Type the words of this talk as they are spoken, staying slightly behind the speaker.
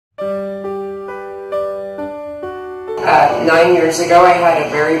9 years ago, I had a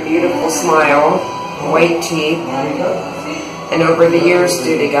very beautiful smile, white teeth, and over the years,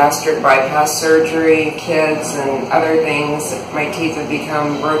 due to gastric bypass surgery, kids, and other things, my teeth have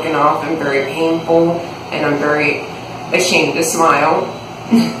become broken off and very painful, and I'm very ashamed to smile.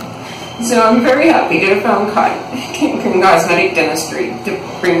 So I'm very happy to have found Cancun Cosmetic Dentistry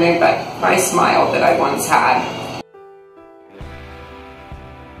to bring me back my smile that I once had.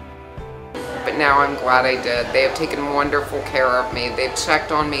 But now I'm glad I did. They have taken wonderful care of me. They've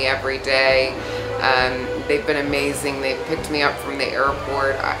checked on me every day. They've been amazing. They've picked me up from the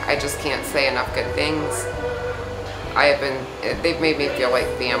airport. I just can't say enough good things. They've made me feel like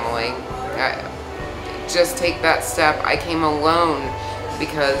family. Just take that step. I came alone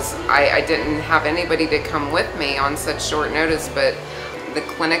because I didn't have anybody to come with me on such short notice, but the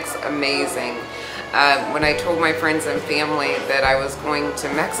clinic's amazing. When I told my friends and family that I was going to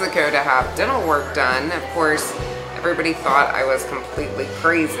Mexico to have dental work done, of course, everybody thought I was completely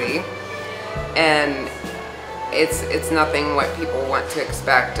crazy. And it's nothing what people want to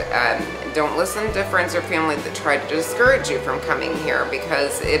expect. Don't listen to friends or family that try to discourage you from coming here,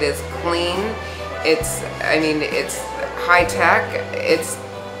 because it is clean. It's high tech. It's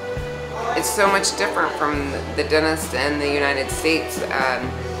so much different from the dentist in the United States.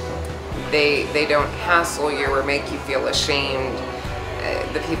 They don't hassle you or make you feel ashamed.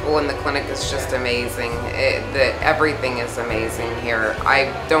 The people in the clinic is just amazing. Everything is amazing here.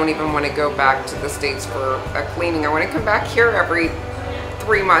 I don't even want to go back to the States for a cleaning. I want to come back here every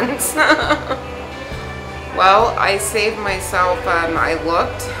 3 months. Well, I saved myself. I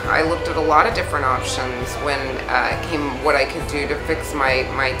looked at a lot of different options when it came what I could do to fix my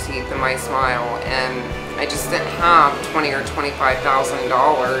teeth and my smile, and I just didn't have $20,000 or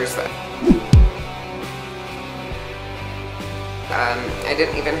 $25,000. I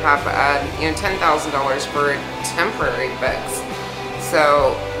didn't even have $10,000 for a temporary fix.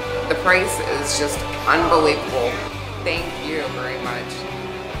 So the price is just unbelievable. Thank you very much.